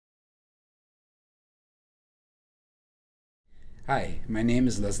Hi, my name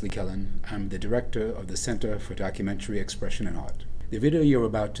is Leslie Kellen. I'm the director of the Center for Documentary Expression and Art. The video you're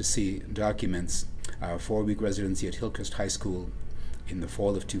about to see documents our 4-week residency at Hillcrest High School in the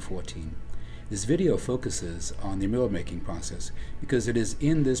fall of 2014. This video focuses on the mural making process because it is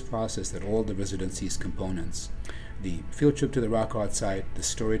in this process that all the residency's components, the field trip to the rock art site, the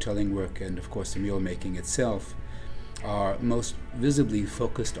storytelling work, and of course the mural making itself, are most visibly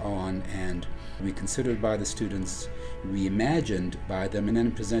focused on and reconsidered by the students, reimagined by them, and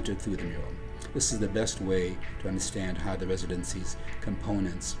then presented through the mural. This is the best way to understand how the residency's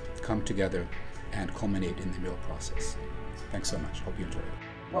components come together and culminate in the mural process. Thanks so much. Hope you enjoyed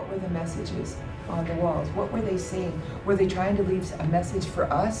it. What were the messages on the walls? What were they saying? Were they trying to leave a message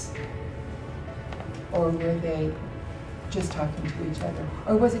for us? Or were they just talking to each other?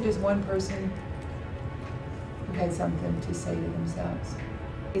 Or was it just one person who had something to say to themselves?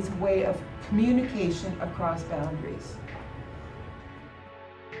 It's a way of communication across boundaries.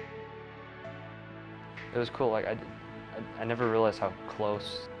 It was cool. I never realized how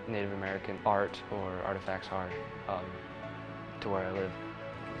close Native American art or artifacts are to where I live.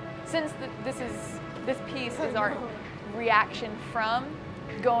 Since this piece is our reaction from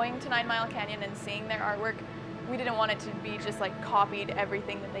going to 9 Mile Canyon and seeing their artwork, we didn't want it to be just like copied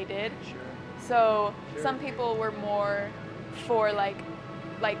everything that they did. Sure. So some people were more for like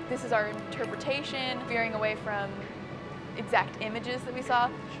this is our interpretation, veering away from exact images that we saw,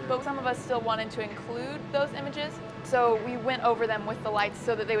 but some of us still wanted to include those images. So we went over them with the lights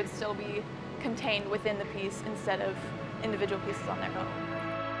so that they would still be contained within the piece instead of individual pieces on their own.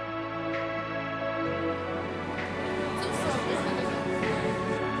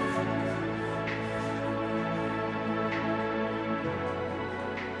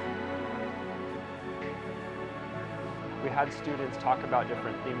 We had students talk about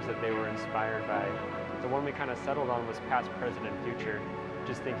different themes that they were inspired by. The one we kind of settled on was past, present, and future,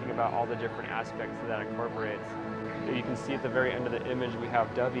 just thinking about all the different aspects that incorporates. You can see at the very end of the image we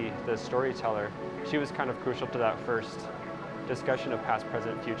have Dovey, the storyteller. She was kind of crucial to that first discussion of past,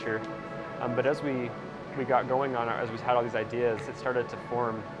 present, future. But as we got going on it, as we had all these ideas, it started to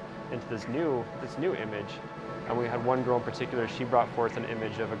form into this new image. And we had one girl in particular, she brought forth an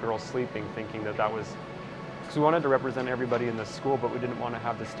image of a girl sleeping, thinking that that was, because we wanted to represent everybody in the school, but we didn't want to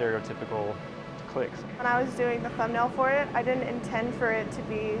have the stereotypical cliques. When I was doing the thumbnail for it, I didn't intend for it to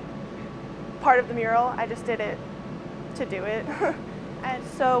be part of the mural. I just did it to do it. And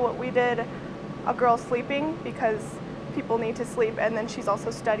so we did a girl sleeping because people need to sleep, and then she's also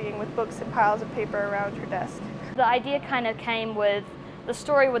studying with books and piles of paper around her desk. The idea kind of came with the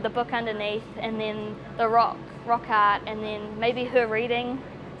story with the book underneath, and then the rock art, and then maybe her reading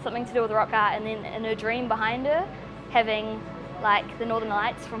something to do with rock art, and then in her dream behind her having like the Northern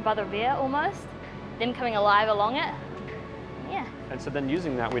Lights from Brother Bear almost, them coming alive along it. Yeah. And so then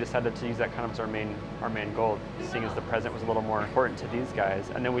using that, we decided to use that kind of as our main goal, seeing as the present was a little more important to these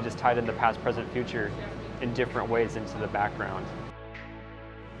guys. And then we just tied in the past, present, future in different ways into the background.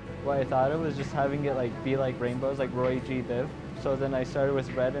 What I thought of was just having it be like rainbows, like Roy G. Biv. So then I started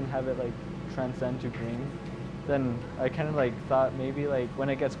with red and have it transcend to green. Then I kind of thought maybe when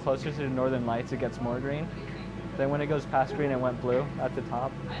it gets closer to the Northern Lights, it gets more green. Then when it goes past green, it went blue at the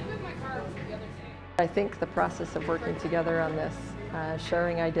top. I think the process of working together on this,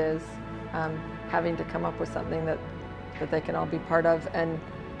 sharing ideas, having to come up with something that they can all be part of and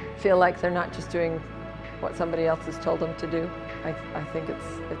feel like they're not just doing what somebody else has told them to do. I think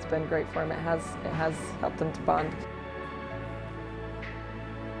it's been great for them. It has helped them to bond.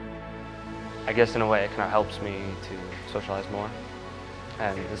 I guess in a way it kind of helps me to socialize more,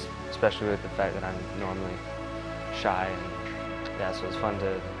 and especially with the fact that I'm normally shy, and yeah, so it's fun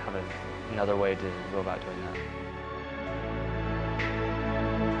to have another way to go about doing that.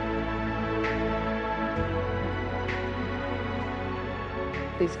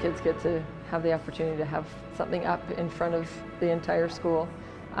 These kids get to have the opportunity to have something up in front of the entire school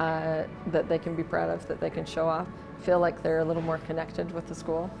that they can be proud of, that they can show off, feel like they're a little more connected with the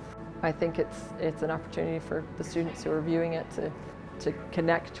school. I think it's an opportunity for the students who are viewing it to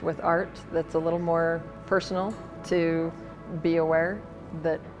connect with art that's a little more personal, to be aware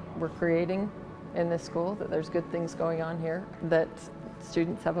that we're creating in this school, that there's good things going on here, that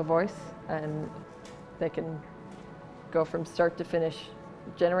students have a voice and they can go from start to finish,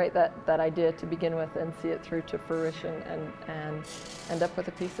 generate that idea to begin with and see it through to fruition and end up with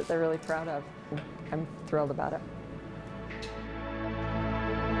a piece that they're really proud of. I'm thrilled about it.